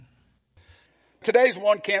Today's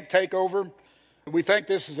One Camp Takeover. We think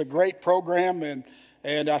this is a great program,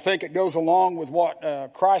 and I think it goes along with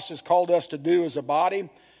what Christ has called us to do as a body.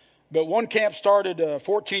 But One Camp started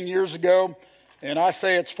 14 years ago, and I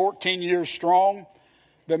say it's 14 years strong.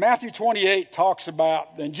 But Matthew 28 talks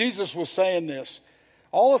about, and Jesus was saying this,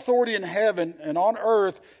 all authority in heaven and on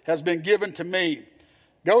earth has been given to me.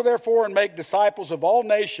 Go therefore and make disciples of all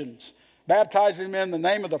nations, baptizing them in the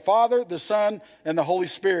name of the Father, the Son, and the Holy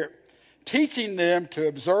Spirit, teaching them to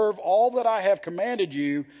observe all that I have commanded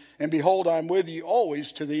you, and behold, I'm with you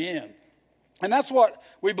always to the end. And that's what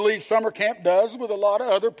we believe summer camp does with a lot of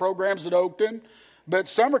other programs at Oakton. But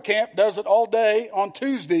summer camp does it all day on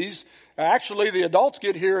Tuesdays. Actually, the adults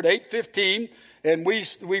get here at 8:15, and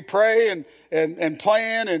we pray and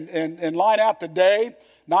plan and line out the day.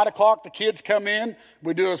 9 o'clock, the kids come in.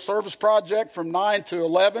 We do a service project from 9 to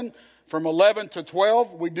 11. From 11 to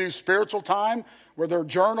 12, we do spiritual time where they're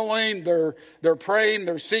journaling, they're praying,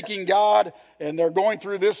 they're seeking God, and they're going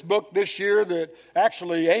through this book this year that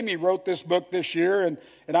actually Amy wrote this book this year, and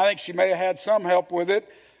I think she may have had some help with it.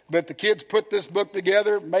 But the kids put this book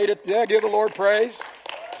together, made it, give the Lord praise.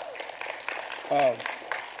 But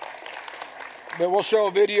we'll show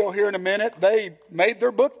a video here in a minute. They made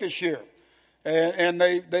their book this year, and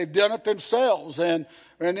they've done it themselves. And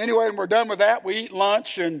anyway, when we're done with that, we eat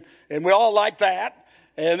lunch, and we all like that.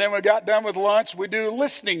 And then we got done with lunch, we do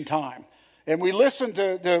listening time. And we listen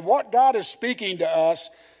to what God is speaking to us,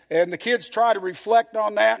 and the kids try to reflect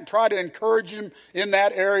on that and try to encourage them in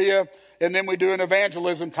that area. And then we do an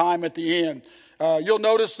evangelism time at the end. You'll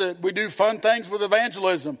notice that we do fun things with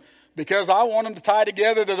evangelism because I want them to tie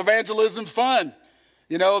together that evangelism's fun.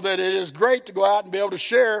 You know, that it is great to go out and be able to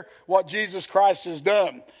share what Jesus Christ has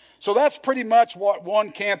done. So that's pretty much what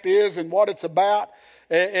One Camp is and what it's about.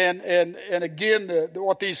 And again,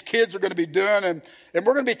 what these kids are going to be doing. And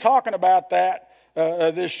we're going to be talking about that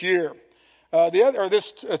this year.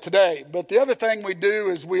 Today. But the other thing we do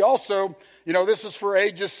is we also, this is for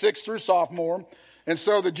ages 6 through sophomore. And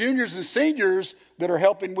so the juniors and seniors that are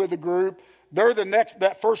helping with the group, they're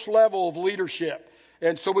that first level of leadership.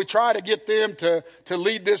 And so we try to get them to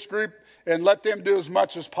lead this group and let them do as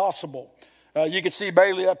much as possible. You can see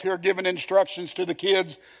Bailey up here giving instructions to the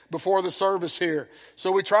kids before the service here.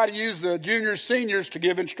 So we try to use the juniors, seniors to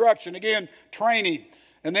give instruction. Again, training.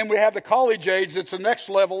 And then we have the college age that's the next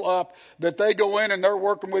level up that they go in and they're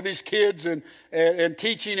working with these kids and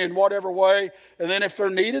teaching in whatever way. And then if they're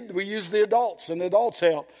needed, we use the adults and the adults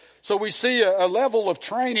help. So we see a level of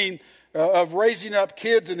training of raising up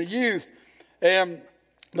kids and the youth. And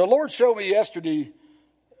the Lord showed me yesterday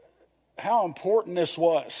how important this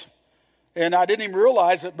was. And I didn't even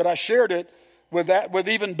realize it, but I shared it with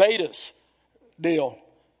even Beta's deal.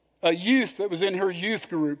 A youth that was in her youth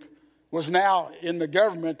group was now in the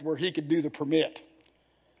government where he could do the permit.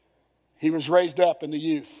 He was raised up in the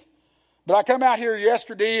youth. But I come out here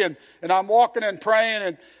yesterday and I'm walking and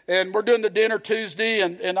praying and we're doing the dinner Tuesday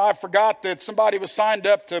and I forgot that somebody was signed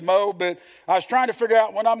up to mow, but I was trying to figure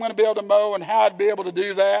out when I'm going to be able to mow and how I'd be able to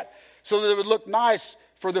do that so that it would look nice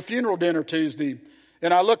for the funeral dinner Tuesday.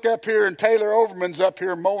 And I look up here and Taylor Overman's up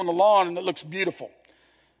here mowing the lawn and it looks beautiful.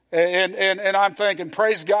 And I'm thinking,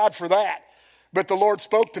 praise God for that. But the Lord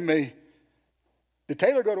spoke to me. Did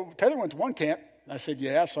Taylor went to One Camp? I said,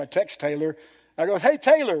 yeah. So I text Taylor. I go, hey,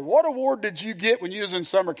 Taylor, what award did you get when you was in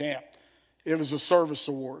summer camp? It was a service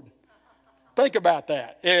award. Think about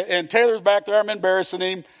that. And Taylor's back there. I'm embarrassing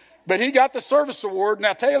him. But he got the service award.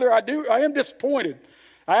 Now, Taylor, I am disappointed.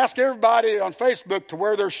 I asked everybody on Facebook to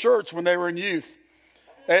wear their shirts when they were in youth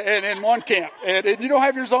and in One Camp. And you don't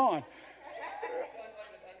have yours on.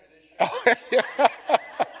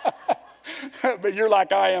 But you're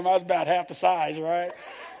like I am. I was about half the size, right?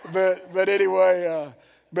 But anyway,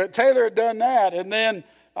 but Taylor had done that. And then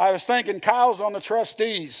I was thinking Kyle's on the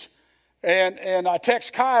trustees. And I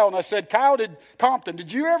text Kyle and I said, Kyle, Compton,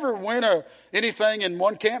 did you ever win anything in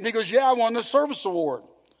One Camp? And he goes, yeah, I won the service award.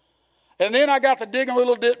 And then I got to dig a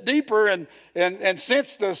little bit deeper. And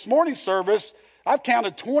since this morning service, I've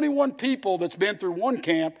counted 21 people that's been through One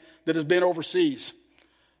Camp that has been overseas.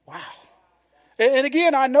 Wow. And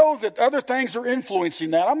again, I know that other things are influencing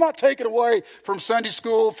that. I'm not taking away from Sunday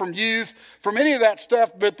school, from youth, from any of that stuff.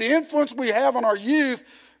 But the influence we have on our youth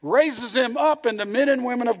raises them up into men and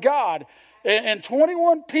women of God. And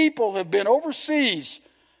 21 people have been overseas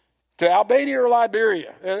to Albania or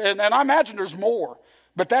Liberia. And I imagine there's more.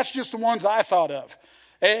 But that's just the ones I thought of.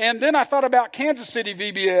 And then I thought about Kansas City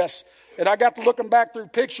VBS. And I got to looking back through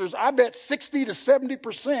pictures. I bet 60 to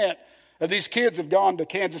 70% of these kids have gone to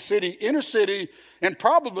Kansas City, inner city, and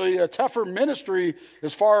probably a tougher ministry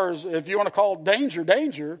as far as, if you want to call it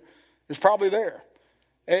danger, is probably there,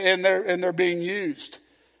 and they're being used.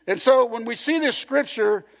 And so when we see this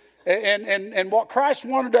scripture and what Christ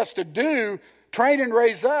wanted us to do, train and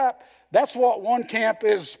raise up, that's what One Camp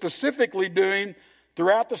is specifically doing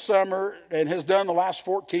throughout the summer and has done the last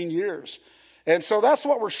 14 years. And so that's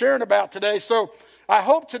what we're sharing about today. So I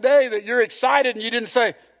hope today that you're excited and you didn't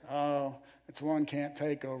say, oh, it's One Camp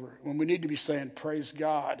Takeover, when we need to be saying, praise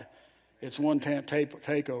God, it's One Camp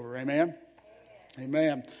Takeover. Amen?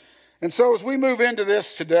 Amen. And so as we move into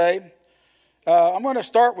this today, I'm going to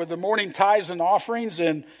start with the morning tithes and offerings.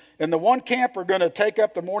 And the One Camp are going to take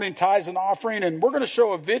up the morning tithes and offering. And we're going to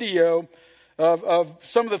show a video of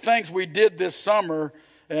some of the things we did this summer.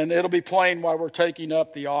 And it'll be playing while we're taking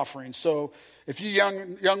up the offering. So if you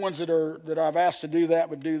young ones that I've asked to do that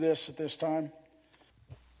would do this at this time.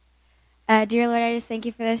 Dear Lord, I just thank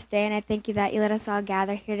you for this day, and I thank you that you let us all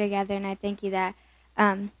gather here together, and I thank you that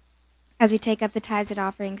as we take up the tithes and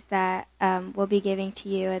offerings that we'll be giving to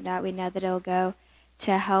you, and that we know that it will go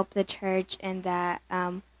to help the church, and that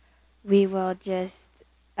we will just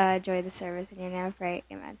enjoy the service. In your name I pray,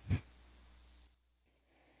 amen.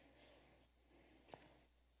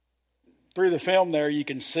 Through the film there, you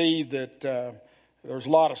can see that there's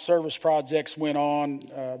a lot of service projects went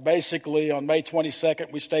on. Basically, on May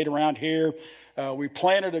 22nd, we stayed around here. We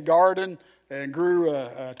planted a garden and grew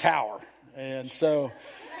a tower. And so,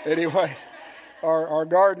 anyway, our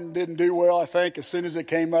garden didn't do well, I think. As soon as it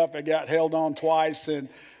came up, it got held on twice. And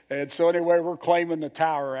so, anyway, we're claiming the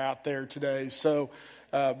tower out there today. So,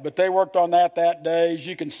 but they worked on that day. As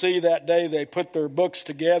you can see, that day they put their books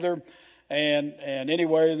together. And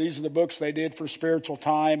anyway, these are the books they did for spiritual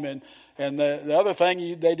time. And the other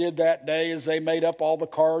thing they did that day is they made up all the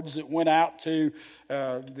cards that went out to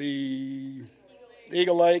the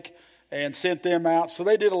Eagle Lake and sent them out. So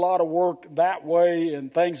they did a lot of work that way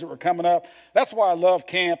and things that were coming up. That's why I love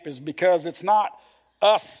camp, is because it's not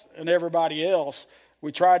us and everybody else.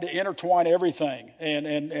 We tried to intertwine everything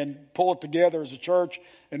and pull it together as a church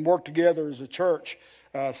and work together as a church.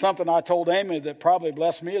 Something I told Amy that probably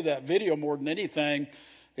blessed me of that video more than anything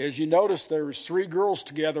is you notice there was 3 girls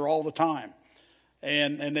together all the time,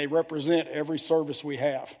 and they represent every service we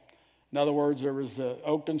have. In other words, there was the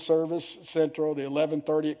Oakton service, Central, the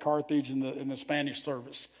 11:30 at Carthage, and the Spanish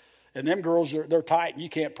service. And them girls, they're tight, and you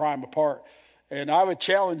can't pry them apart. And I would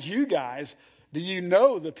challenge you guys, do you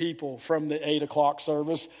know the people from the 8 o'clock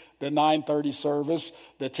service, the 9:30 service,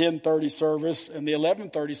 the 10:30 service, and the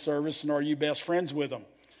 11:30 service, and are you best friends with them?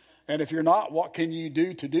 And if you're not, what can you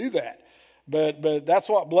do to do that? But that's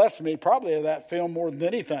what blessed me, probably of that film more than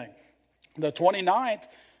anything. The 29th,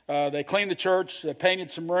 they cleaned the church, they painted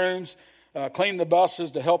some rooms, cleaned the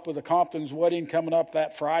buses to help with the Compton's wedding coming up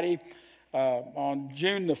that Friday. On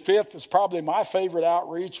June the 5th, is probably my favorite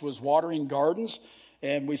outreach, was Watering Gardens.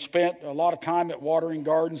 And we spent a lot of time at Watering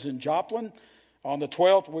Gardens in Joplin. On the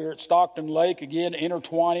 12th, we were at Stockton Lake, again,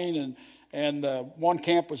 intertwining, and One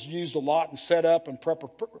Camp was used a lot and set up in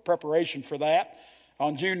preparation for that.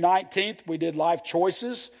 On June 19th, we did Life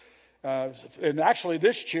Choices. And actually,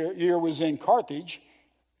 this year was in Carthage.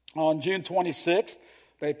 On June 26th,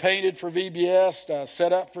 they painted for VBS,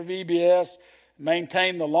 set up for VBS,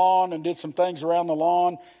 maintained the lawn and did some things around the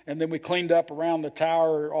lawn, and then we cleaned up around the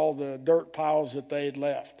tower all the dirt piles that they had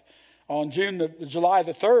left. On July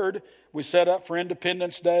the 3rd, we set up for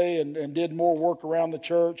Independence Day and did more work around the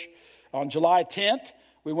church. On July 10th,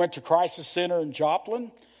 we went to Crisis Center in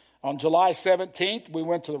Joplin. On July 17th, we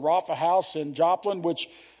went to the Rafa House in Joplin, which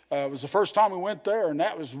was the first time we went there, and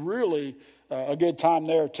that was really a good time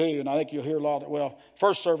there too. And I think you'll hear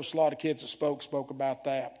first service, a lot of kids that spoke about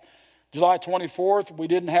that. July 24th, we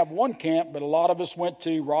didn't have One Camp, but a lot of us went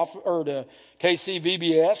to to KC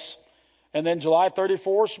VBS. And then July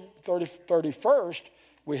 31st,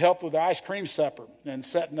 we helped with the ice cream supper and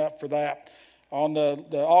setting up for that. On the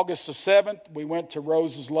August the 7th, we went to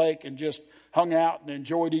Rose's Lake and just hung out and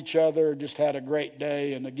enjoyed each other, just had a great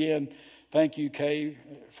day. And again, thank you, Kay,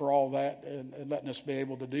 for all that and letting us be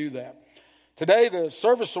able to do that. Today, the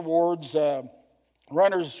service awards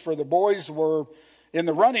runners for the boys were in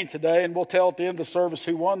the running today, and we'll tell at the end of the service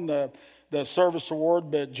who won the service award.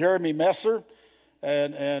 But Jeremy Messer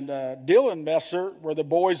and Dylan Messer were the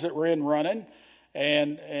boys that were in running.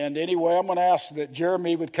 And anyway, I'm going to ask that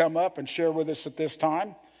Jeremy would come up and share with us at this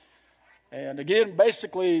time. And again,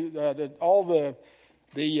 basically, all the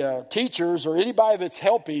teachers or anybody that's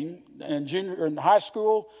helping in junior and high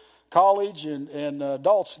school, college, and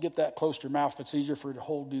adults, get that close to your mouth if it's easier for you to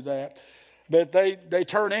hold, do that. But they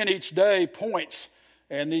turn in each day points,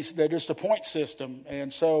 and they're just a point system.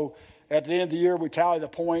 And so at the end of the year, we tally the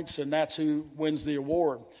points, and that's who wins the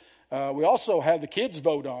award. We also have the kids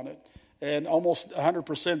vote on it. And almost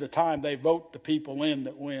 100% of the time, they vote the people in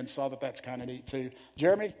that win. So that's kind of neat, too.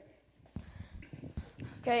 Jeremy?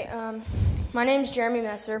 Okay, my name's Jeremy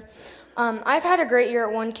Messer. I've had a great year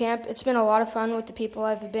at One Camp. It's been a lot of fun with the people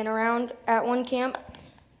I've been around at One Camp.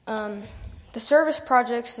 The service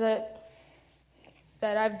projects that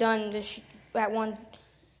I've done at One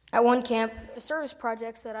Camp, the service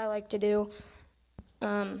projects that I like to do,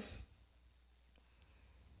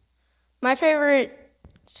 my favorite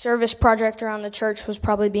service project around the church was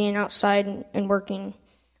probably being outside and working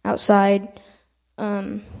outside.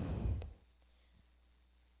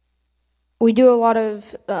 We do a lot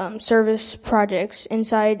of service projects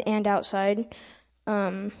inside and outside.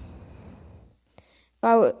 Most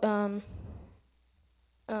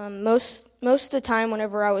of the time,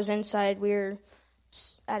 whenever I was inside, we were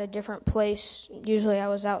at a different place. Usually, I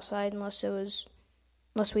was outside unless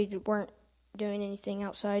we weren't doing anything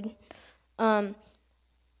outside.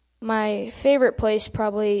 My favorite place,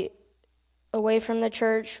 probably away from the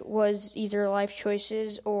church, was either Life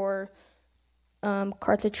Choices or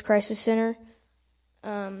Carthage Crisis Center.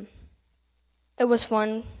 It was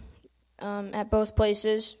fun at both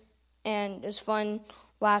places, and it was fun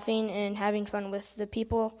laughing and having fun with the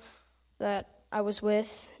people that I was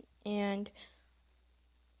with. And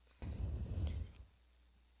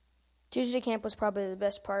Tuesday camp was probably the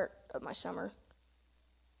best part of my summer.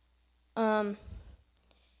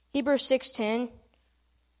 Hebrews 6:10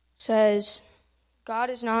 says, God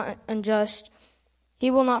is not unjust.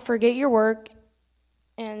 He will not forget your work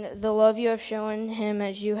and the love you have shown him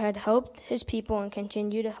as you had helped his people and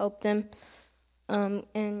continue to help them.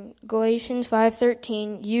 In Galatians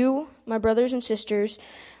 5:13, you, my brothers and sisters,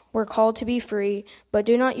 were called to be free, but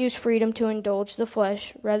do not use freedom to indulge the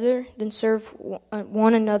flesh, rather than serve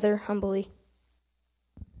one another humbly.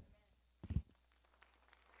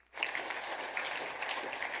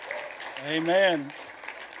 Amen.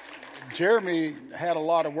 Jeremy had a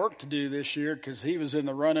lot of work to do this year because he was in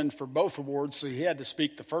the running for both awards, so he had to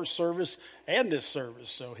speak the first service and this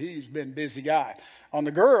service, so he's been a busy guy. On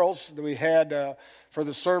the girls that we had for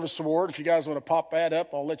the service award, if you guys want to pop that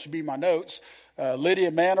up, I'll let you be my notes.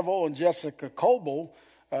 Lydia Manival and Jessica Coble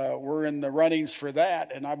were in the runnings for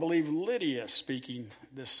that, and I believe Lydia speaking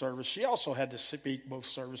this service. She also had to speak both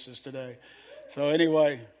services today. So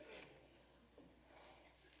anyway.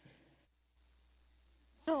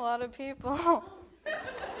 A lot of people.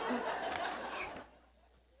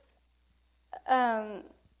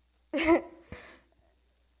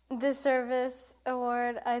 The service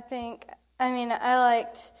award, I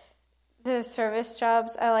liked the service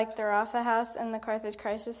jobs. I liked the Rafa House and the Carthage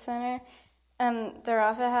Crisis Center. The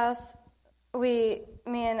Rafa House, me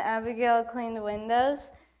and Abigail cleaned windows,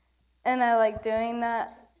 and I liked doing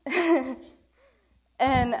that.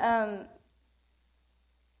 And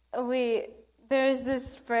there's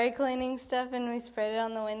this spray cleaning stuff, and we sprayed it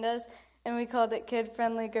on the windows, and we called it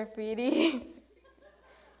kid-friendly graffiti.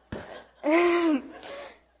 And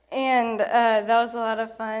that was a lot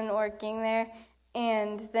of fun working there.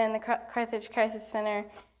 And then the Carthage Crisis Center,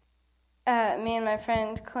 me and my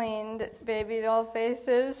friend cleaned baby doll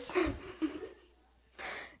faces.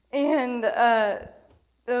 And it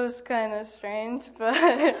was kind of strange,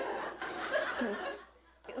 but...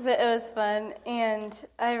 But it was fun, and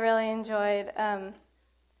I really enjoyed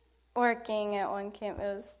working at One Camp.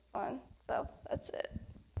 It was fun, so that's it.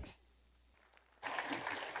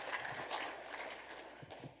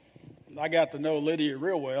 I got to know Lydia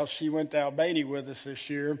real well. She went to Albany with us this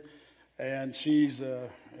year, and she's a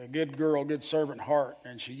good girl, good servant heart,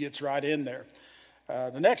 and she gets right in there.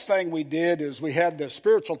 The next thing we did is we had the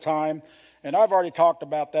spiritual time, and I've already talked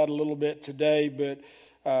about that a little bit today, but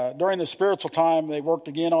during the spiritual time, they worked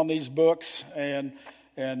again on these books and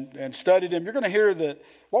studied them. You're going to hear that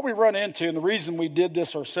what we run into, and the reason we did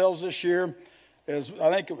this ourselves this year is,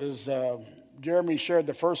 I think it was Jeremy shared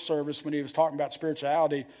the first service when he was talking about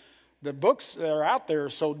spirituality. The books that are out there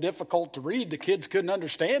are so difficult to read, the kids couldn't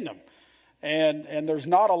understand them. And there's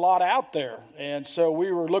not a lot out there. And so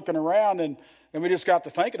we were looking around, and we just got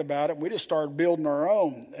to thinking about it. We just started building our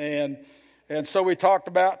own. And so we talked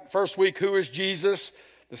about, first week, who is Jesus?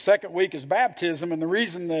 The second week is baptism, and the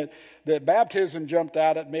reason that baptism jumped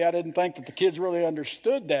out at me, I didn't think that the kids really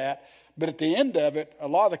understood that, but at the end of it, a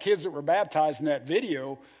lot of the kids that were baptized in that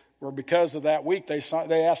video were because of that week. They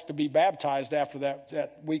asked to be baptized after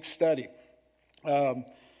that week's study.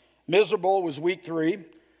 Miserable was week 3.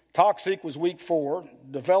 Toxic was week 4.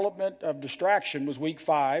 Development of distraction was week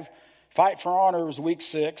 5. Fight for honor was week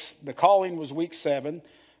 6. The calling was week 7.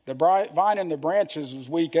 The vine and the branches was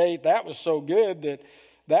week 8. That was so good that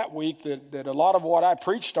that week that a lot of what I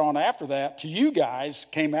preached on after that to you guys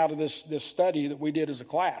came out of this study that we did as a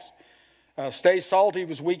class. Stay Salty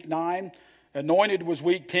was week 9. Anointed was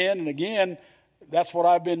week 10. And again, that's what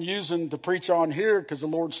I've been using to preach on here because the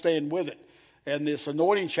Lord's staying with it. And this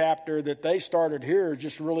anointing chapter that they started here is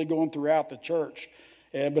just really going throughout the church.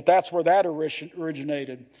 But that's where that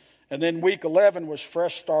originated. And then week 11 was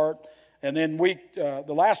Fresh Start. And then the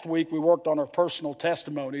last week we worked on our personal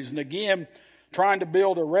testimonies. And again, trying to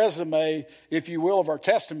build a resume, if you will, of our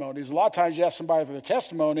testimonies. A lot of times you ask somebody for the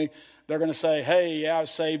testimony, they're going to say, hey, yeah, I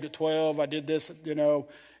was saved at 12. I did this,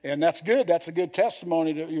 and that's good. That's a good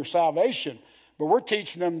testimony to your salvation. But we're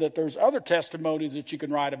teaching them that there's other testimonies that you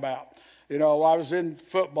can write about. I was in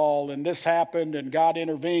football and this happened and God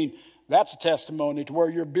intervened. That's a testimony to where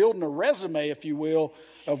you're building a resume, if you will,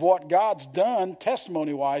 of what God's done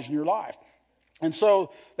testimony-wise in your life. And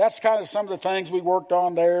so that's kind of some of the things we worked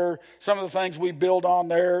on there, some of the things we build on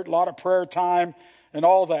there, a lot of prayer time and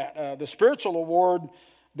all that. The spiritual award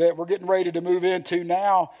that we're getting ready to move into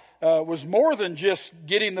now was more than just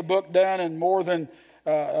getting the book done and more than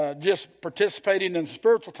just participating in the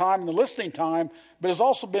spiritual time and the listening time, but has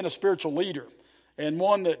also been a spiritual leader and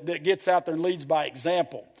one that gets out there and leads by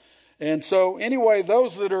example. And so anyway,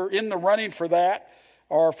 those that are in the running for that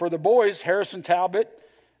are for the boys, Harrison Talbot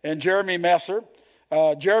and Jeremy Messer.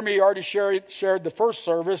 Jeremy already shared the first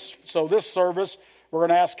service, so this service we're going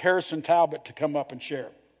to ask Harrison Talbot to come up and share.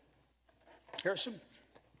 Harrison?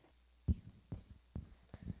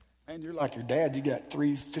 Man, you're like your dad. You got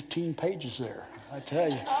 15 pages there. I tell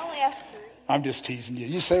you. I only have 3. I'm just teasing you.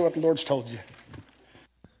 You say what the Lord's told you.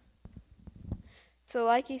 So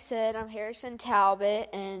like he said, I'm Harrison Talbot,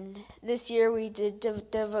 and this year we did a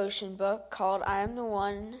devotion book called I Am the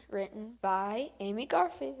One, written by Amy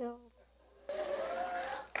Garfield.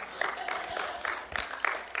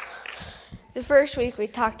 The first week we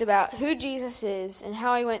talked about who Jesus is and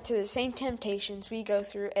how he went through the same temptations we go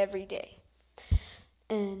through every day.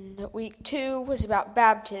 And week 2 was about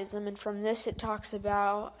baptism, and from this it talks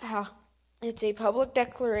about how it's a public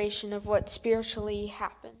declaration of what spiritually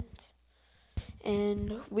happened.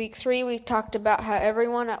 And week 3 we talked about how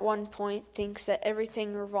everyone at one point thinks that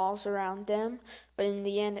everything revolves around them, but in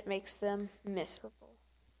the end it makes them miserable.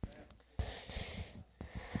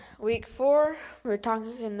 Week 4, we're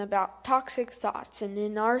talking about toxic thoughts, and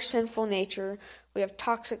in our sinful nature, we have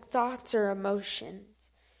toxic thoughts or emotions.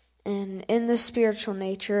 And in the spiritual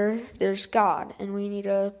nature, there's God, and we need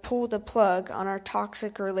to pull the plug on our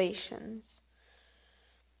toxic relations.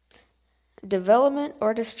 Development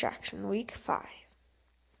or distraction, week 5.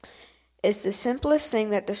 It's the simplest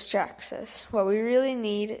thing that distracts us. What we really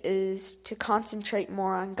need is to concentrate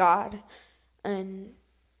more on God and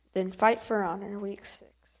then fight for honor, week 6.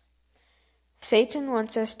 Satan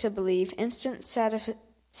wants us to believe instant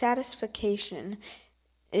satisfaction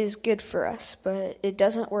is good for us, but it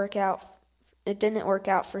didn't work out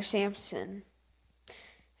for Samson,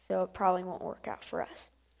 so it probably won't work out for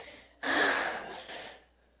us.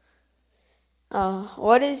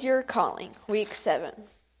 What is your calling? Week 7.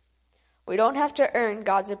 We don't have to earn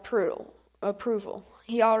God's approval.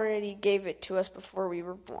 He already gave it to us before we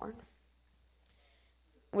were born.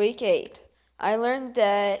 Week 8. I learned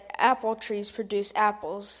that apple trees produce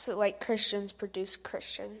apples like Christians produce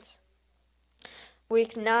Christians.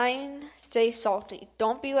 Week 9, stay salty.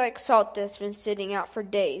 Don't be like salt that's been sitting out for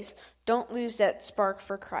days. Don't lose that spark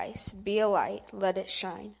for Christ. Be a light. Let it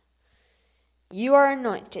shine. You are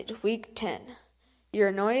anointed. Week 10. You're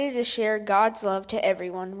anointed to share God's love to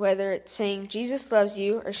everyone, whether it's saying Jesus loves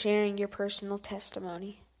you or sharing your personal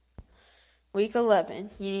testimony. Week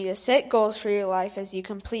 11. You need to set goals for your life. As you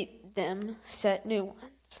complete them, set new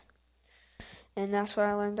ones. And that's what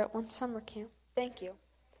I learned at one summer camp. Thank you.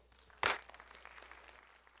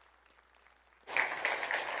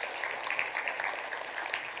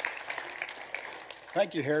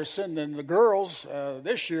 Thank you, Harrison. And the girls,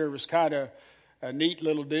 this year was kind of a neat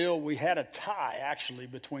little deal. We had a tie, actually,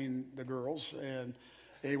 between the girls. And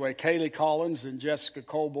anyway, Kaylee Collins and Jessica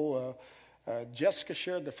Coble. Jessica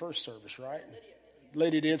shared the first service, right?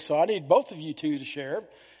 Lydia did. So I need both of you two to share.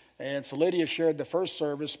 And so Lydia shared the first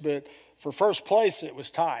service, but for first place, it was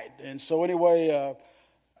tied. And so anyway,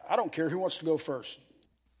 I don't care who wants to go first.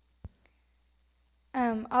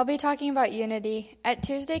 I'll be talking about unity. At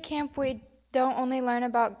Tuesday camp, we don't only learn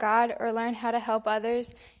about God or learn how to help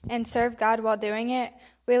others and serve God while doing it.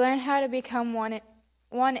 We learn how to become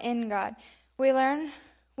one in God. We learn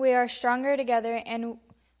we are stronger together, and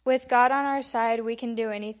with God on our side, we can do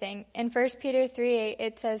anything. In 1 Peter 3:8,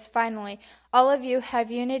 it says, finally, all of you have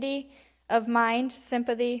unity of mind,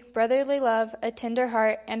 sympathy, brotherly love, a tender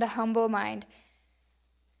heart, and a humble mind.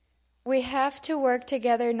 We have to work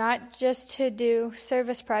together not just to do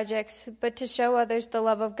service projects, but to show others the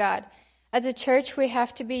love of God. As a church, we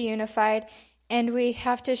have to be unified, and we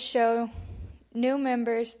have to show new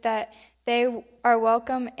members that they are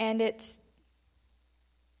welcome, and it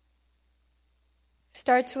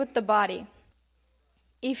starts with the body.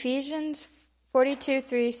 Ephesians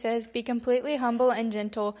 42:3 says, "Be completely humble and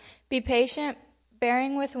gentle. Be patient,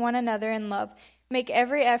 bearing with one another in love. Make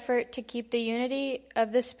every effort to keep the unity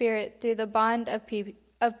of the Spirit through the bond of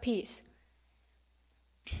peace."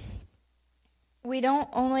 We don't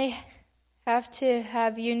only have to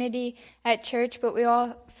have unity at church, but we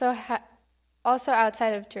also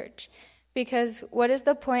outside of church. Because what is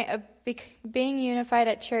the point of being unified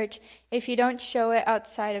at church if you don't show it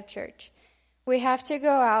outside of church? We have to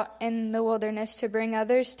go out in the wilderness to bring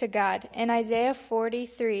others to God. In Isaiah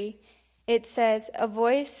 43, it says, "A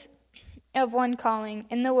voice of one calling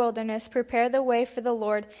in the wilderness, prepare the way for the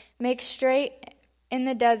Lord, make straight in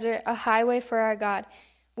the desert a highway for our God."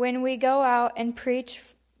 When we go out and preach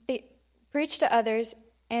to others,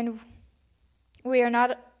 and we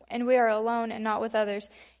are alone and not with others,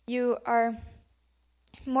 you are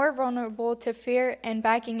more vulnerable to fear and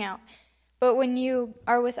backing out. But when you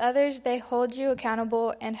are with others, they hold you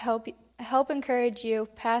accountable and help encourage you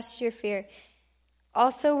past your fear.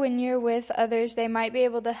 Also, when you're with others, they might be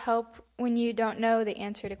able to help when you don't know the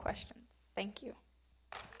answer to questions. Thank you.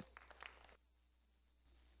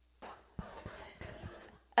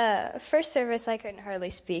 First service, I couldn't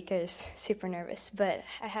hardly speak. I was super nervous, but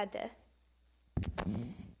I had to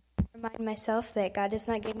remind myself that God does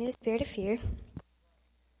not give me the spirit of fear.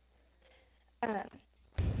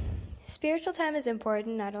 Spiritual time is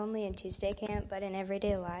important, not only in Tuesday camp, but in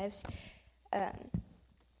everyday lives.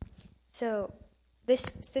 So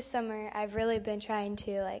this summer, I've really been trying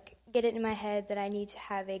to get it in my head that I need to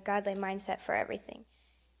have a godly mindset for everything.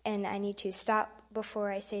 And I need to stop before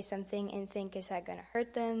I say something and think, is that going to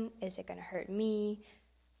hurt them? Is it going to hurt me?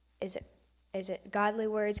 Is it godly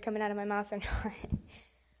words coming out of my mouth or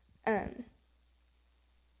not?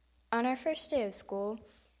 On our first day of school,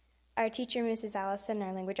 our teacher, Mrs. Allison,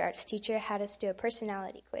 our language arts teacher, had us do a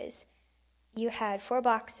personality quiz. You had 4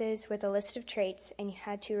 boxes with a list of traits, and you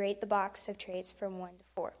had to rate the box of traits from 1 to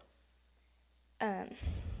 4.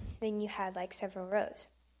 Then you had several rows.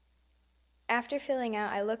 After filling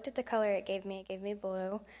out, I looked at the color it gave me. It gave me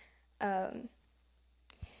blue. I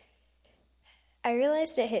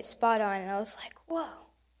realized it hit spot on, and I was like, whoa,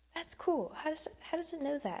 that's cool. How does it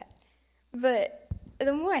know that? But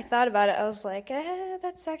the more I thought about it, I was like,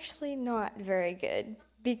 that's actually not very good,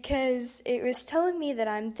 because it was telling me that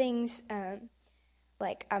I'm things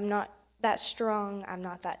like I'm not that strong, I'm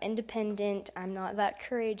not that independent, I'm not that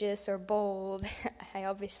courageous or bold. I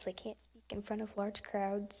obviously can't speak in front of large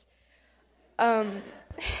crowds.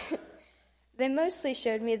 They mostly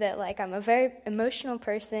showed me that I'm a very emotional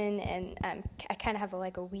person, and I kind of have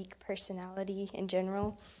a weak personality in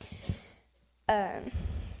general.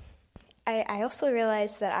 I also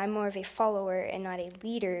realized that I'm more of a follower and not a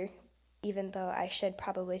leader, even though I should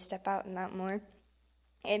probably step out in that more.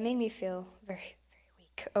 It made me feel very, very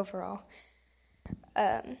weak overall.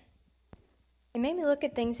 It made me look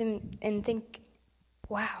at things and think,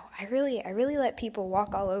 wow, I really let people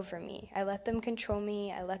walk all over me. I let them control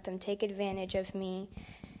me. I let them take advantage of me.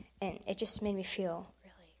 And it just made me feel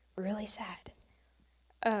really, really sad.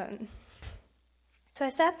 So I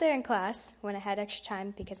sat there in class when I had extra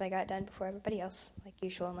time, because I got done before everybody else, like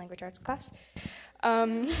usual in language arts class.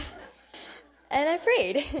 And I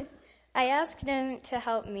prayed. I asked him to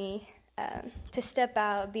help me to step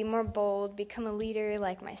out, be more bold, become a leader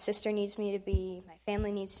like my sister needs me to be, my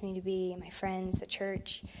family needs me to be, my friends, the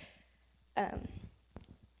church.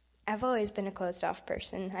 I've always been a closed-off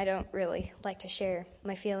person. I don't really like to share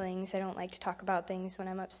my feelings. I don't like to talk about things when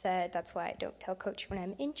I'm upset. That's why I don't tell Coach when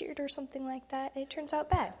I'm injured or something like that. It turns out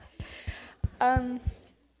bad. Yeah.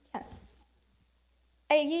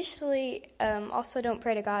 I usually also don't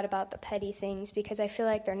pray to God about the petty things, because I feel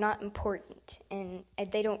like they're not important, and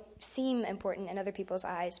they don't seem important in other people's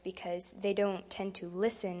eyes, because they don't tend to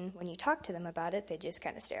listen when you talk to them about it. They just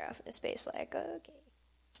kind of stare off into space like, oh, okay,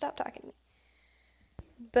 stop talking to me.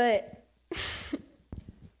 But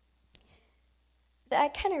I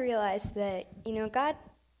kind of realized that,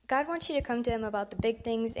 God wants you to come to him about the big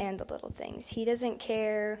things and the little things. He doesn't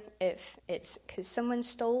care if it's because someone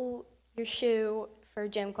stole your shoe for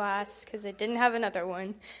gym class because they didn't have another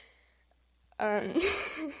one. And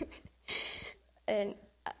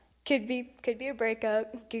could be a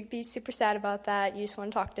breakup. Could be super sad about that. You just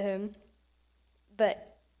want to talk to him.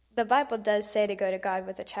 But the Bible does say to go to God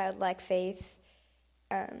with a childlike faith.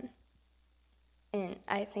 And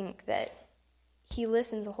I think that he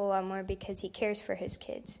listens a whole lot more because he cares for his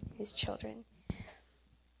kids, his children.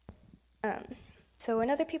 So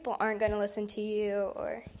when other people aren't going to listen to you,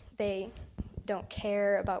 or they don't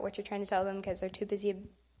care about what you're trying to tell them because they're too busy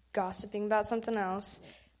gossiping about something else,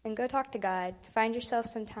 then go talk to God. Find yourself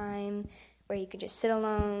some time where you can just sit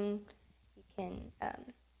alone.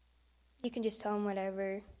 You can just tell him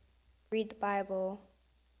whatever. Read the Bible.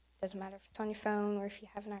 Doesn't matter if it's on your phone or if you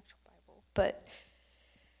have an actual Bible. But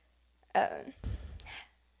I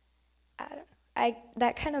don't know.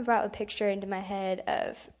 That kind of brought a picture into my head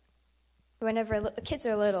of whenever kids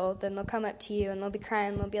are little, then they'll come up to you and they'll be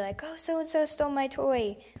crying. They'll be like, "Oh, so-and-so stole my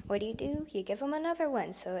toy." What do? You give them another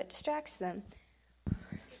one so it distracts them.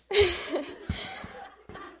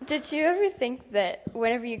 Did you ever think that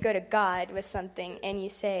whenever you go to God with something and you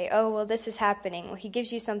say, "Oh, well, this is happening," well, he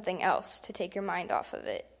gives you something else to take your mind off of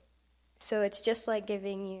it? So it's just like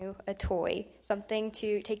giving you a toy, something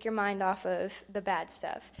to take your mind off of the bad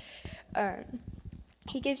stuff.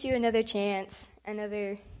 He gives you another chance,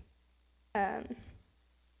 another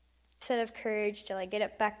set of courage to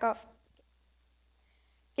get back up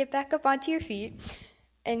onto your feet,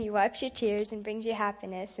 and he wipes your tears and brings you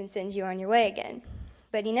happiness and sends you on your way again.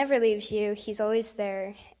 But he never leaves you. He's always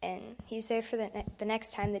there, and he's there for the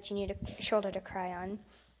next time that you need a shoulder to cry on.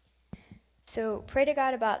 So pray to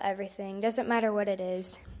God about everything. Doesn't matter what it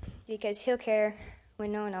is, because he'll care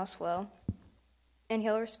when no one else will. And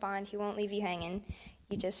he'll respond. He won't leave you hanging.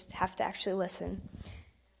 You just have to actually listen.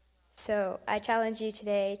 So I challenge you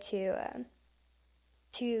today to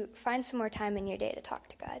find some more time in your day to talk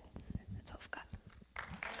to God. That's all I've got.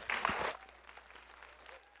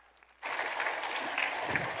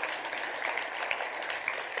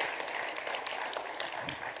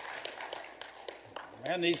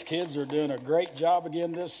 Man, these kids are doing a great job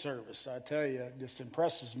again this service. I tell you, it just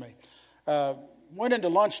impresses me. Went into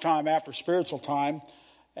lunchtime after spiritual time.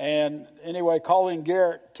 And anyway, Colleen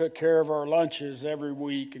Garrett took care of our lunches every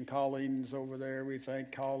week. And Colleen's over there. We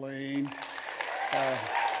thank Colleen.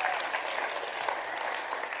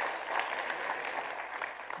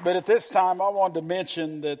 But at this time, I wanted to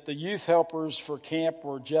mention that the youth helpers for camp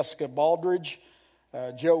were Jessica Baldridge,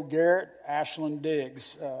 Joe Garrett, Ashlyn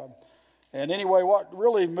Diggs. And anyway, what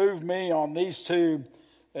really moved me on these two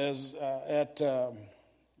is at the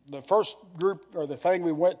first group, or the thing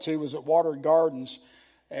we went to, was at Water Gardens.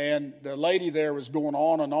 And the lady there was going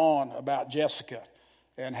on and on about Jessica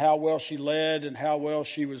and how well she led and how well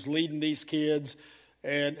she was leading these kids.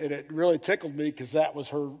 And it really tickled me because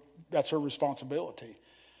that's her responsibility.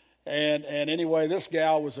 And anyway, this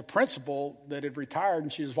gal was a principal that had retired,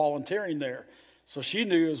 and she was volunteering there. So she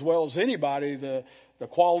knew as well as anybody the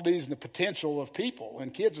qualities and the potential of people,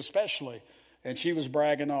 and kids especially. And she was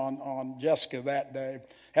bragging on Jessica that day.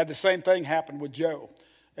 Had the same thing happen with Joe.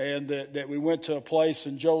 And that we went to a place,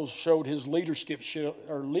 and Joe showed his leadership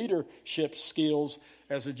skills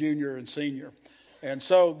as a junior and senior. And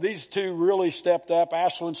so these two really stepped up.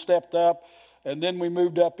 Ashlyn stepped up. And then we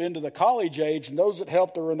moved up into the college age. And those that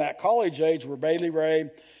helped her in that college age were Bailey Ray,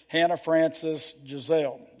 Hannah Francis,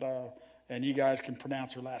 Giselle. And you guys can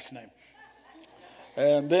pronounce her last name.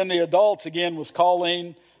 And then the adults, again, was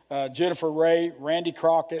Colleen, Jennifer Ray, Randy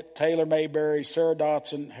Crockett, Taylor Mayberry, Sarah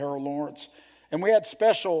Dotson, Harold Lawrence. And we had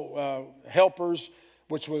special helpers,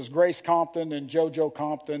 which was Grace Compton and JoJo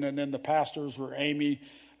Compton. And then the pastors were Amy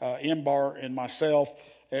Imbar and myself.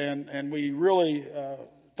 And we really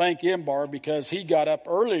thank Imbar because he got up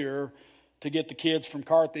earlier to get the kids from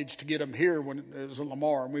Carthage to get them here when it was at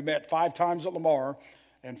Lamar. And we met 5 times at Lamar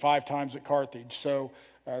and 5 times at Carthage. So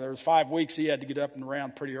there was 5 weeks he had to get up and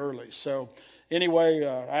around pretty early. So anyway,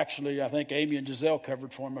 actually, I think Amy and Giselle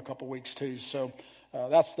covered for him a couple weeks too. So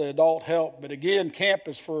that's the adult help. But again, camp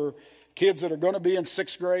is for kids that are going to be in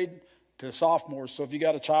 6th grade to sophomores. So if you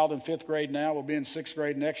got a child in 5th grade now, will be in 6th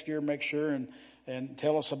grade next year, make sure and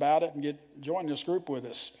tell us about it and join this group with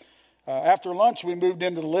us. After lunch, we moved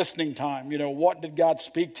into the listening time. You know, what did God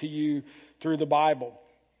speak to you through the Bible?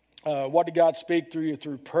 What did God speak through you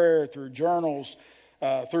through prayer, through journals,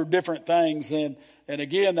 through different things? And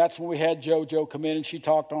again, that's when we had JoJo come in and she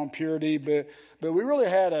talked on purity. But we really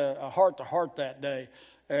had a heart-to-heart that day.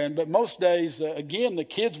 But most days, again, the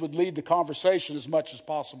kids would lead the conversation as much as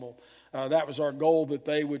possible. That was our goal, that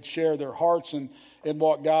they would share their hearts and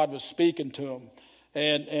what God was speaking to them.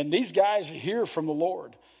 And these guys hear from the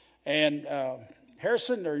Lord. And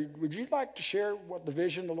Harrison, would you like to share what the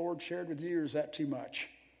vision the Lord shared with you, or is that too much?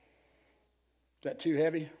 Is that too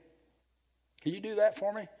heavy? Can you do that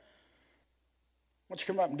for me? Why don't you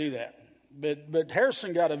come up and do that? But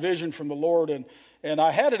Harrison got a vision from the Lord, and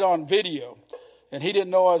I had it on video. and he didn't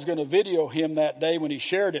know I was going to video him that day when he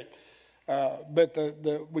shared it. But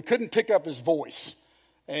we couldn't pick up his voice,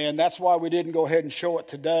 and that's why we didn't go ahead and show it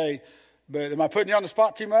today. But am I putting you on the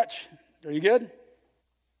spot too much? Are you good?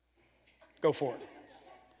 Go for it.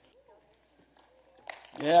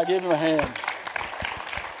 Yeah, give him a hand.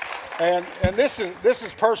 And this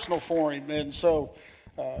is personal for him, and so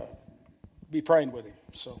be praying with him.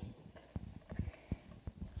 So.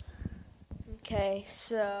 Okay,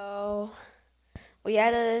 so we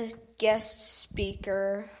had a guest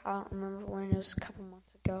speaker. I don't remember when, it was a couple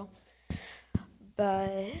months ago.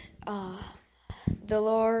 But the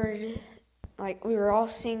Lord, like, we were all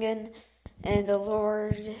singing, and the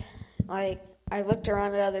Lord, like, I looked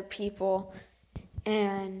around at other people,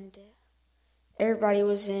 and everybody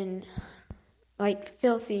was in, like,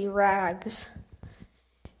 filthy rags.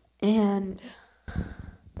 And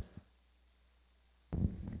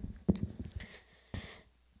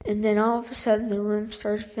then all of a sudden the room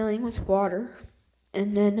started filling with water.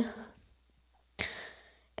 And then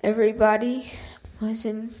everybody was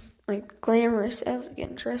in, like, glamorous,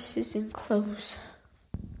 elegant dresses and clothes.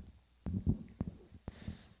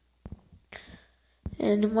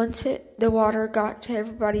 And once the water got to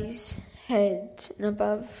everybody's heads and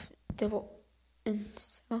above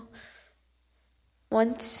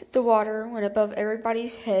once the water went above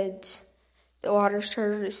everybody's heads, the water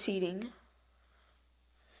started receding.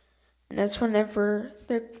 And that's whenever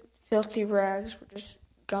their filthy rags were just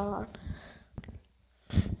gone.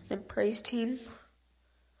 And praise team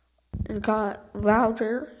got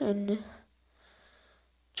louder and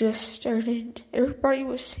just started, everybody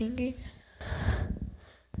was singing.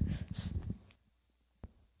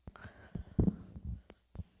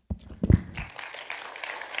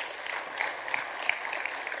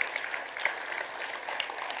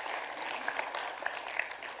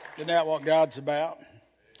 Isn't that what God's about?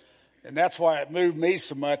 And that's why it moved me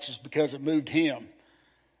so much, is because it moved him.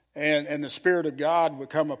 And the Spirit of God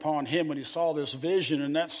would come upon him when he saw this vision,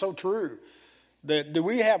 and that's so true. That do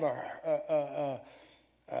we have I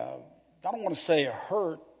don't want to say a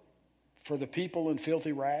hurt for the people in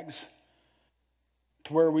filthy rags,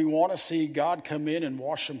 to where we want to see God come in and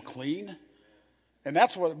wash them clean? And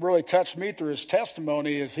that's what really touched me through his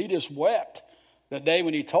testimony, is he just wept that day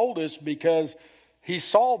when he told us, because he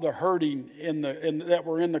saw the hurting that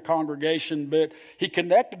were in the congregation, but he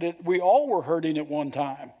connected it. We all were hurting at one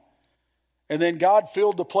time. And then God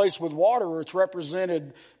filled the place with water, which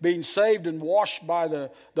represented being saved and washed by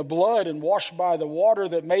the blood and washed by the water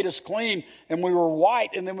that made us clean. And we were white.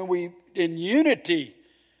 And then when we, in unity,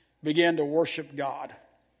 began to worship God.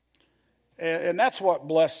 And that's what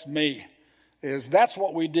blessed me. That's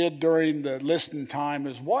what we did during the listening time,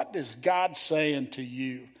 is what is God saying to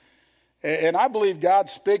you? And I believe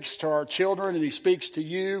God speaks to our children, and he speaks to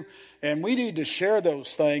you, and we need to share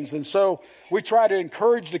those things. And so we try to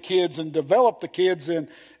encourage the kids and develop the kids. And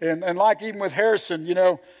like even with Harrison,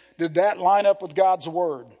 did that line up with God's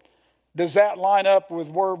word? Does that line up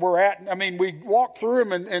with where we're at? I mean, we walk through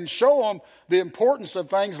them and show them the importance of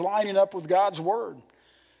things lining up with God's word.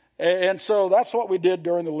 And so that's what we did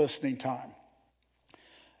during the listening time.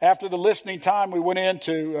 After the listening time, we went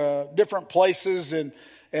into different places and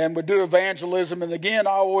would do evangelism. And again, we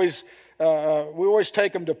always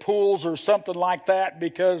take them to pools or something like that,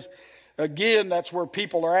 because again, that's where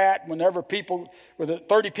people are at. Whenever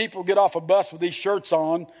 30 people get off a bus with these shirts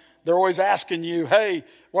on, they're always asking you, hey,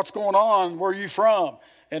 what's going on? Where are you from?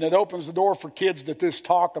 And it opens the door for kids to just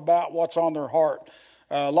talk about what's on their heart.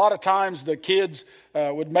 A lot of times the kids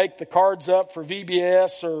would make the cards up for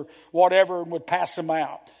VBS or whatever and would pass them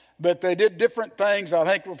out. But they did different things. I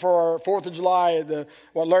think for our 4th of July,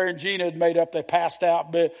 what Larry and Gina had made up, they passed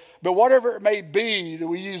out. But whatever it may be,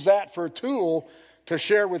 we use that for a tool to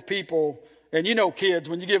share with people. And kids,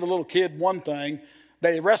 when you give a little kid one thing,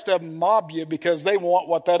 the rest of them mob you because they want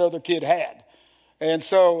what that other kid had. And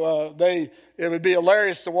so it would be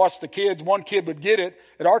hilarious to watch the kids. One kid would get it,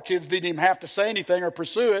 and our kids didn't even have to say anything or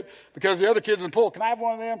pursue it, because the other kids would pull, can I have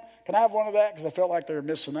one of them? Can I have one of that? Because I felt like they were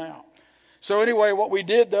missing out. So anyway, what we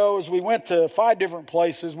did, though, is we went to 5 different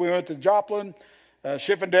places. We went to Joplin,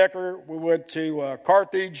 Schiffendecker. We went to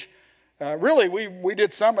Carthage. Really, we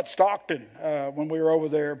did some at Stockton when we were over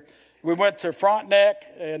there. We went to Frontenac,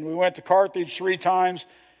 and we went to Carthage 3 times,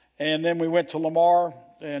 and then we went to Lamar,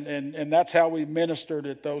 and that's how we ministered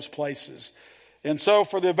at those places. And so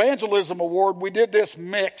for the Evangelism Award, we did this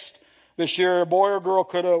mixed this year. A boy or girl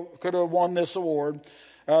could have won this award.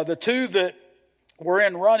 The 2 that were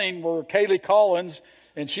in running were Kaylee Collins,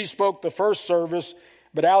 and she spoke the first service,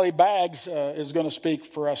 but Allie Baggs is going to speak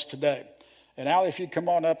for us today. And Allie, if you'd come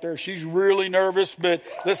on up there. She's really nervous, but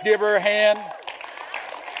let's give her a hand.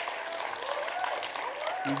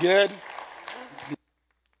 You good?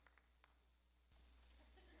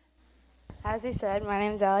 As he said, my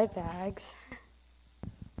name's Allie Baggs.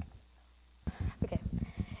 Okay.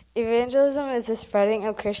 Evangelism is the spreading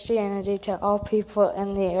of Christianity to all people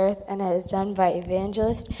in the earth, and it is done by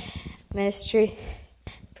evangelists, ministry,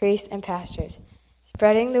 priests, and pastors.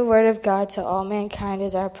 Spreading the word of God to all mankind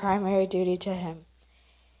is our primary duty to Him.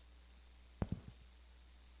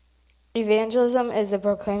 Evangelism is the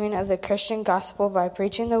proclaiming of the Christian gospel by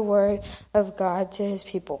preaching the word of God to His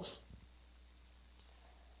people.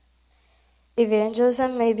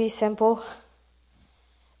 Evangelism may be simple.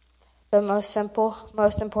 The most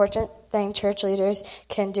important thing church leaders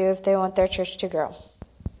can do if they want their church to grow.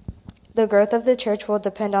 The growth of the church will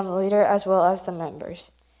depend on the leader as well as the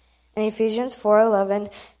members. In Ephesians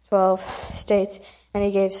 4:11-12 states, "And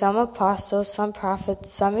He gave some apostles, some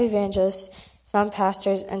prophets, some evangelists, some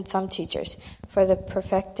pastors, and some teachers, for the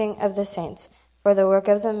perfecting of the saints, for the work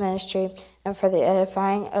of the ministry, and for the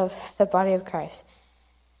edifying of the body of Christ."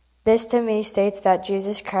 This to me states that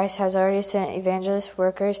Jesus Christ has already sent evangelist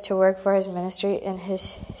workers to work for His ministry. In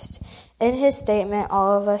his statement,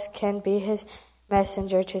 all of us can be His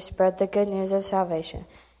messenger to spread the good news of salvation,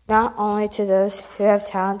 not only to those who have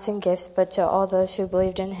talents and gifts, but to all those who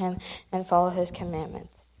believed in Him and follow His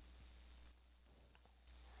commandments.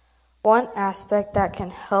 One aspect that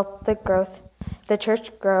can help the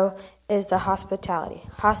church grow is the hospitality.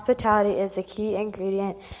 Hospitality is the key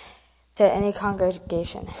ingredient to any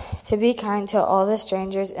congregation. To be kind to all the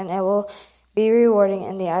strangers, and it will be rewarding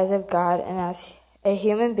in the eyes of God, and as a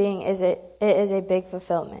human being, it is a big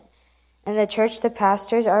fulfillment. In the church, the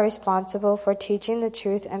pastors are responsible for teaching the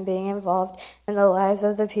truth and being involved in the lives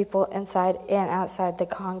of the people inside and outside the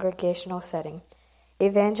congregational setting.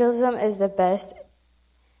 Evangelism is the best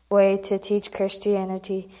way to teach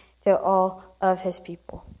Christianity to all of His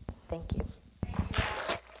people. Thank you.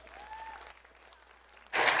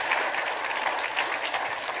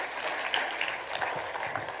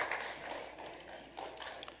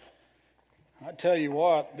 I tell you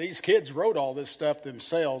what, these kids wrote all this stuff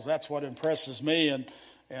themselves. That's what impresses me,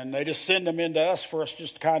 and they just send them into us for us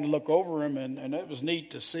just to kind of look over them, and it was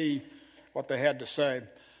neat to see what they had to say.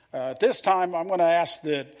 At this time, I'm going to ask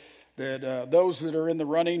that those that are in the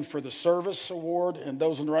running for the service award, and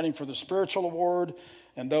those in the running for the spiritual award,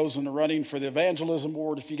 and those in the running for the evangelism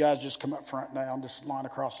award, if you guys just come up front now and just line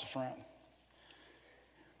across the front.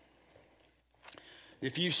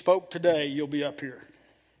 If you spoke today, you'll be up here.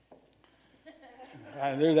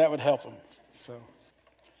 I knew that would help them. So,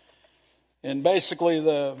 and basically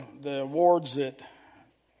the awards that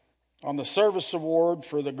on the service award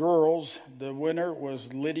for the girls, the winner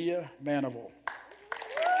was Lydia Manival.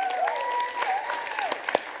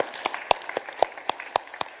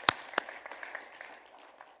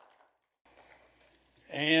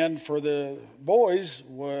 And for the boys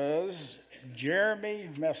was Jeremy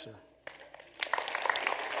Messer.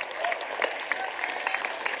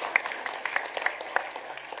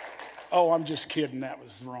 Oh, I'm just kidding. That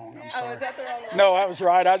was wrong. I'm sorry. Oh, is that the wrong one? No, that was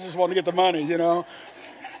right. I just wanted to get the money, you know.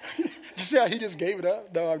 You see how he just gave it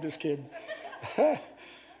up? No, I'm just kidding.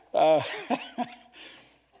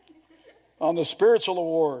 On the spiritual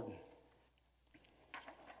award,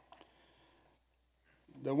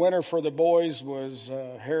 the winner for the boys was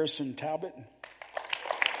Harrison Talbot.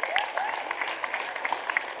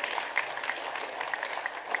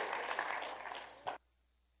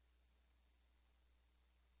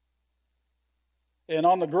 And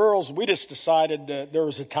on the girls, we just decided that there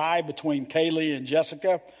was a tie between Kaylee and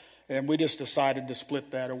Jessica, and we just decided to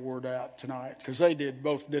split that award out tonight because they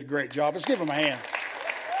both did a great job. Let's give them a hand.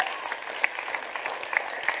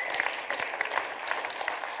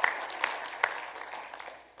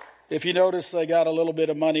 If you notice, they got a little bit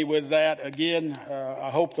of money with that. Again, I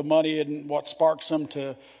hope the money isn't what sparks them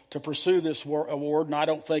to pursue this award, and I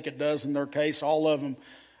don't think it does in their case. All of them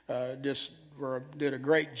did a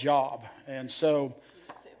great job. And so,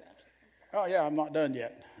 oh yeah, I'm not done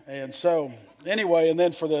yet. And so, anyway, and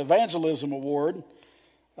then for the evangelism award,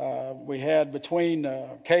 we had between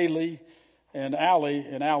Kaylee and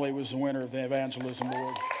Allie was the winner of the evangelism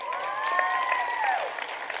award.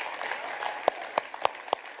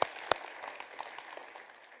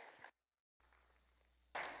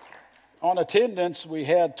 On attendance, we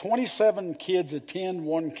had 27 kids attend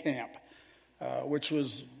one camp, which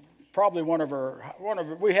was probably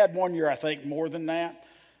we had one year, I think, more than that.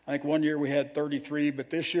 I think one year we had 33, but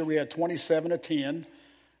this year we had 27 attend.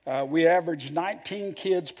 We averaged 19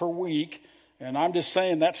 kids per week, and I'm just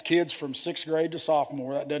saying that's kids from 6th grade to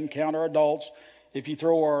sophomore. That doesn't count our adults. If you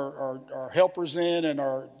throw our helpers in and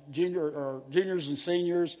our juniors and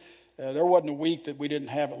seniors, There wasn't a week that we didn't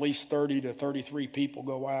have at least 30 to 33 people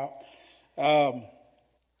go out.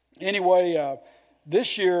 Anyway,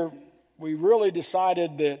 this year we really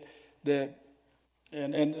decided that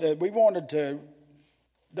we wanted to,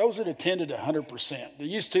 those that attended 100%.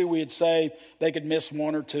 Used to, we'd say they could miss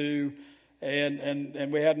one or two,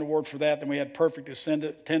 and we had an award for that. Then we had perfect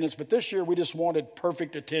attendance. But this year we just wanted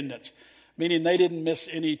perfect attendance, meaning they didn't miss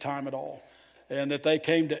any time at all, and that they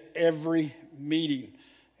came to every meeting.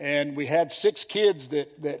 And we had 6 kids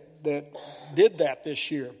that did that this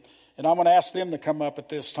year. And I'm going to ask them to come up at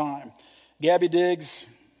this time. Gabby Diggs,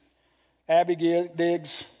 Abby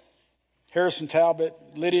Diggs, Harrison Talbot,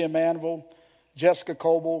 Lydia Manville, Jessica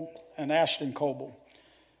Coble, and Ashton Coble.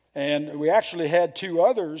 And we actually had 2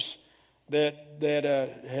 others that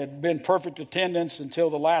had been perfect attendance until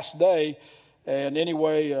the last day. And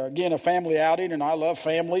anyway, again, a family outing, and I love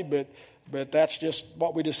family, but that's just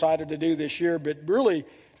what we decided to do this year. But really,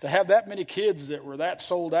 to have that many kids that were that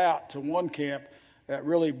sold out to one camp, that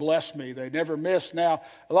really blessed me. They never missed. Now,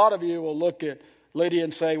 a lot of you will look at Lydia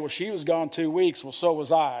and say, well, she was gone 2 weeks. Well, so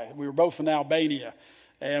was I. We were both in Albania.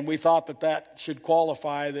 And we thought that should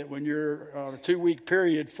qualify, that when you're on a 2-week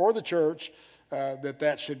period for the church,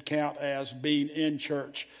 that should count as being in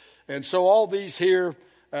church. And so all these here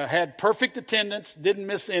had perfect attendance, didn't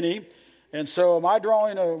miss any. And so am I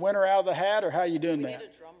drawing a winner out of the hat, or how are you doing that? We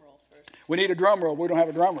need a drum roll first. We need a drum roll. We don't have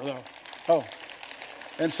a drummer, though. Oh.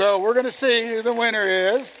 And so we're going to see who the winner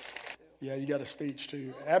is. Yeah, you got a speech,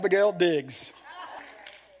 too. Abigail Diggs.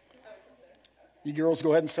 You girls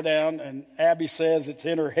go ahead and sit down. And Abby says it's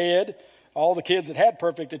in her head. All the kids that had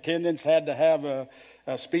perfect attendance had to have a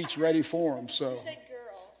speech ready for them. So. You said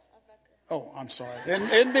girls. Oh, I'm sorry.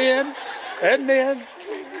 And men. And men.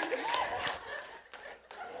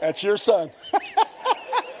 That's your son.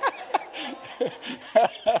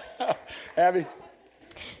 Abby?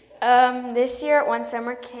 This year at one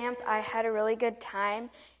summer camp, I had a really good time.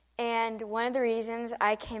 And one of the reasons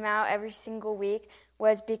I came out every single week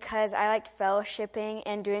was because I liked fellowshipping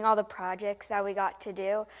and doing all the projects that we got to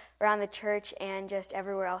do around the church and just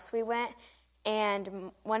everywhere else we went.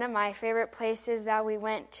 And one of my favorite places that we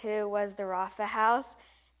went to was the Rafa House.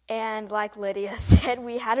 And like Lydia said,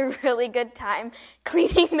 we had a really good time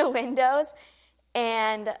cleaning the windows.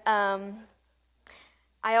 And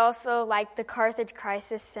I also liked the Carthage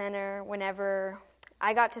Crisis Center whenever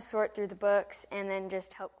I got to sort through the books and then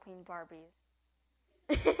just help clean Barbies.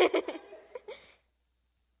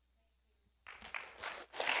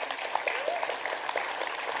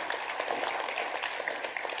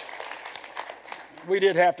 We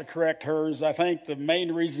did have to correct hers. I think the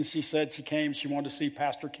main reason she said she came, she wanted to see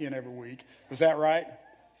Pastor Ken every week. Was that right?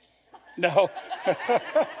 No.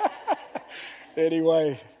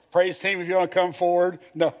 Anyway, praise team, if you want to come forward.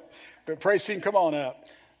 No, but praise team, come on up.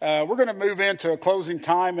 We're going to move into a closing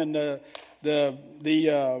time, and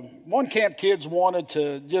the one camp kids wanted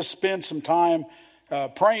to just spend some time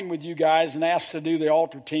praying with you guys and asked to do the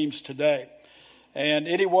altar teams today. And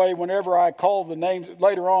anyway, whenever I call the names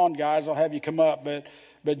later on, guys, I'll have you come up.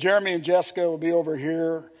 But Jeremy and Jessica will be over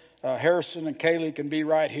here. Harrison and Kaylee can be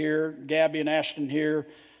right here. Gabby and Ashton here.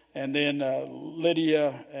 And then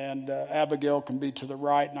Lydia and Abigail can be to the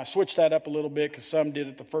right. And I switched that up a little bit because some did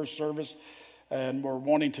it the first service and were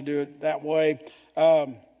wanting to do it that way.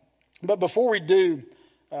 But before we do,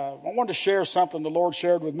 I wanted to share something the Lord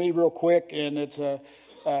shared with me real quick. And it's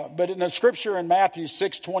but in the scripture in Matthew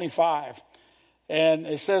 6:25. And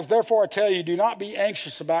it says, therefore I tell you, do not be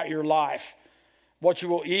anxious about your life, what you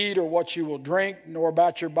will eat or what you will drink, nor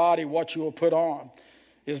about your body, what you will put on.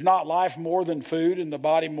 Is not life more than food, and the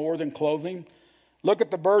body more than clothing? Look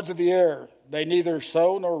at the birds of the air. They neither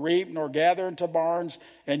sow nor reap nor gather into barns,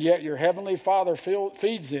 and yet your heavenly Father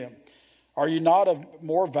feeds them. Are you not of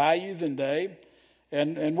more value than they?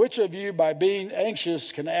 And which of you, by being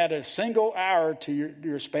anxious, can add a single hour to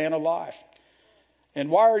your span of life? And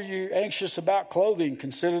why are you anxious about clothing?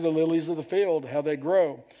 Consider the lilies of the field, how they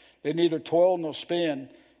grow. They neither toil nor spin.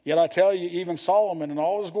 Yet I tell you, even Solomon in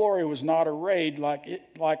all his glory was not arrayed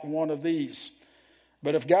like one of these.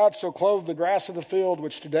 But if God so clothed the grass of the field,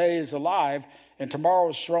 which today is alive, and tomorrow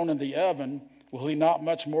is thrown in the oven, will he not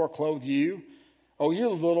much more clothe you? O you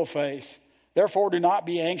of little faith. Therefore do not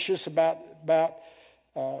be anxious about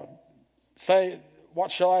say, what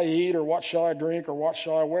shall I eat, or what shall I drink, or what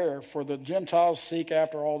shall I wear? For the Gentiles seek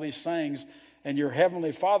after all these things, and your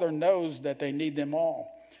heavenly Father knows that they need them all.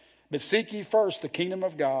 But seek ye first the kingdom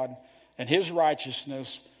of God and his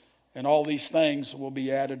righteousness, and all these things will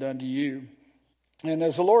be added unto you. And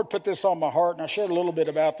as the Lord put this on my heart, and I shared a little bit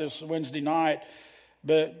about this Wednesday night,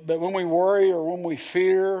 but when we worry or when we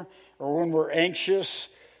fear or when we're anxious,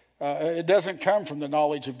 It doesn't come from the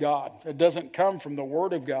knowledge of God. It doesn't come from the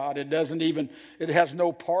Word of God. It has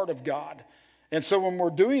no part of God. And so when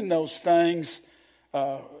we're doing those things,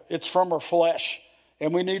 it's from our flesh.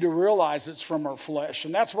 And we need to realize it's from our flesh.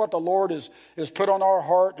 And that's what the Lord has put on our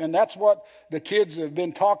heart. And that's what the kids have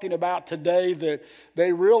been talking about today, that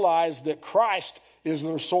they realize that Christ is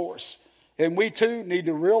their source. And we too need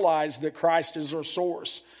to realize that Christ is our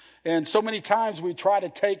source. And so many times we try to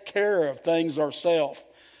take care of things ourselves.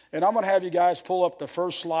 And I'm going to have you guys pull up the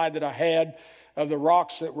first slide that I had of the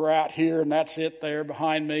rocks that were out here. And that's it there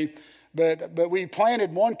behind me. But we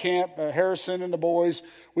planted one camp, Harrison and the boys,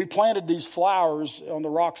 we planted these flowers on the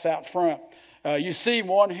rocks out front. You see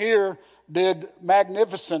one here did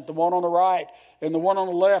magnificent, the one on the right, and the one on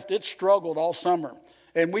the left, it struggled all summer.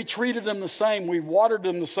 And we treated them the same. We watered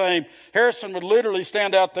them the same. Harrison would literally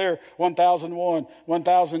stand out there, 1001,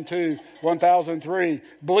 1002, 1003.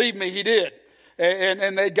 Believe me, he did.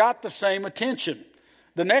 And they got the same attention.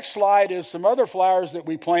 The next slide is some other flowers that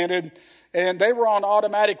we planted. And they were on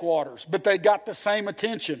automatic waters, but they got the same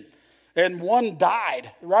attention. And one died.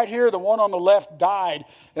 Right here, the one on the left died,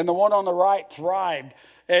 and the one on the right thrived.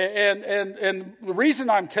 And the reason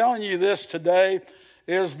I'm telling you this today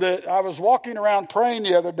is that I was walking around praying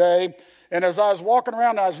the other day, and as I was walking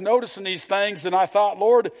around, I was noticing these things, and I thought,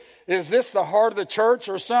 Lord, is this the heart of the church,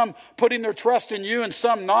 or some putting their trust in you and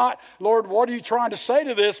some not? Lord, what are you trying to say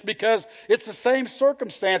to this? Because it's the same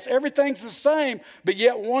circumstance. Everything's the same, but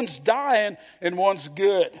yet one's dying and one's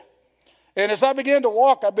good. And as I began to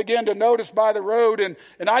walk, I began to notice by the road, and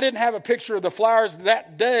I didn't have a picture of the flowers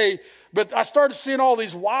that day, but I started seeing all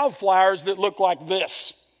these wildflowers that look like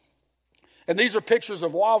this. And these are pictures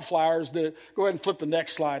of wildflowers that, go ahead and flip the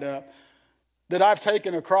next slide up, that I've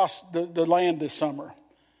taken across the land this summer.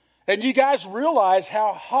 And you guys realize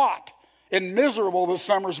how hot and miserable this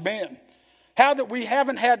summer's been. How that we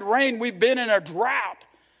haven't had rain, we've been in a drought.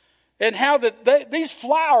 And how that these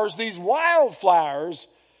flowers, these wildflowers,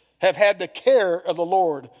 have had the care of the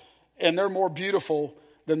Lord. And they're more beautiful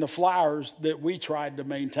than the flowers that we tried to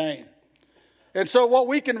maintain. And so what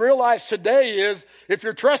we can realize today is, if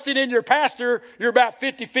you're trusting in your pastor, you're about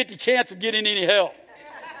 50-50 chance of getting any help.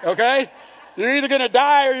 Okay? You're either going to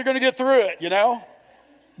die or you're going to get through it, you know.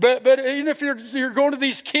 But even if you're going to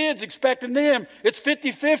these kids expecting them, it's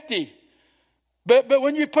 50-50. But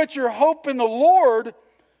when you put your hope in the Lord,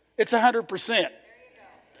 it's 100%.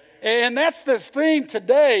 And that's the theme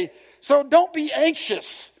today. So don't be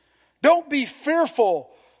anxious. Don't be fearful.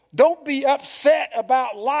 Don't be upset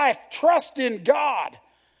about life. Trust in God.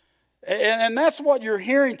 And that's what you're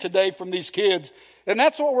hearing today from these kids. And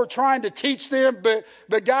that's what we're trying to teach them.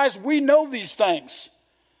 But guys, we know these things.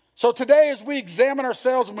 So today, as we examine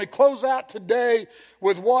ourselves and we close out today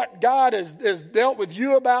with what God has dealt with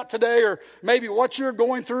you about today, or maybe what you're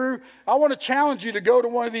going through, I want to challenge you to go to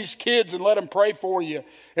one of these kids and let them pray for you.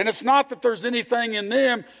 And it's not that there's anything in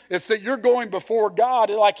them. It's that you're going before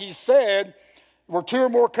God. Like he said, where two or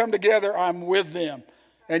more come together, I'm with them.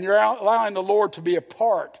 And you're allowing the Lord to be a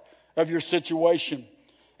part of your situation.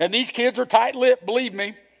 And these kids are tight-lipped, believe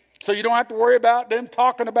me. So you don't have to worry about them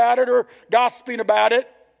talking about it or gossiping about it.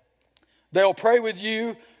 They'll pray with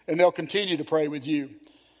you, and they'll continue to pray with you.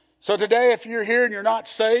 So today, if you're here and you're not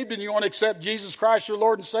saved and you want to accept Jesus Christ, your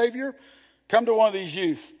Lord and Savior, come to one of these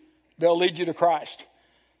youth. They'll lead you to Christ.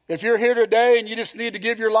 If you're here today and you just need to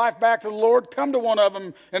give your life back to the Lord, come to one of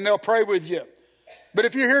them, and they'll pray with you. But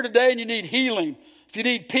if you're here today and you need healing, if you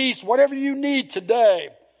need peace, whatever you need today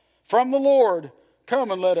from the Lord,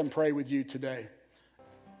 come and let him pray with you today.